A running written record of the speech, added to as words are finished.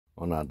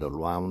another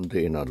round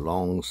in a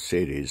long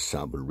series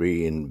of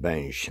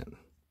reinvention.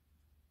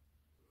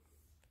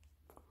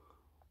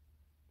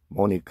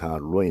 Monica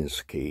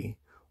Lewinsky,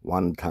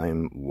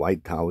 one-time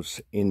White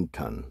House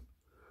intern,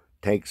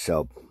 takes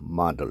up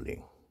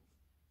modeling.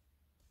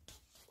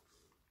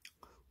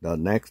 The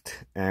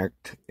next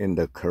act in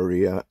the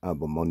career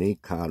of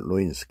Monica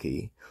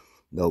Lewinsky,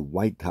 the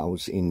White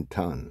House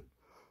intern,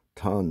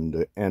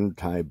 turned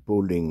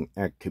anti-bullying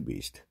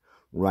activist,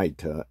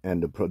 writer,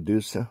 and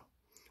producer,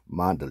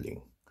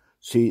 modeling.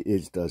 She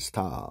is the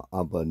star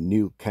of a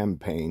new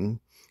campaign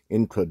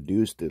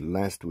introduced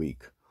last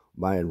week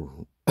by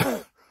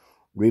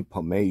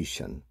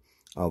Reformation,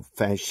 a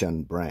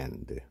fashion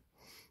brand.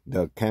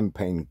 The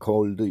campaign,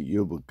 called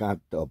You've Got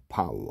the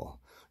Power,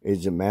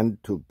 is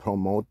meant to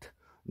promote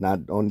not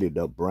only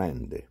the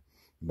brand,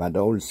 but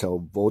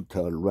also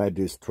voter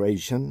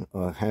registration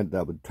ahead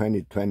of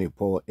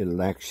 2024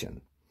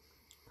 election.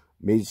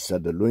 Ms.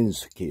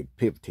 Lewinsky,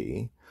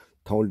 50,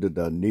 told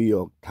the New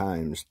York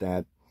Times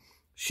that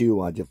she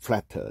was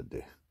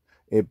flattered,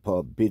 if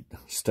a bit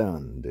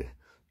stunned,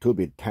 to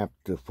be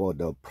tapped for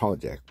the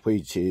project,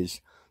 which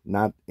is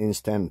not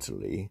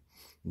instantly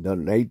the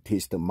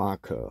latest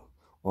marker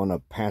on a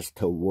path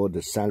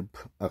toward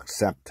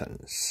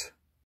self-acceptance.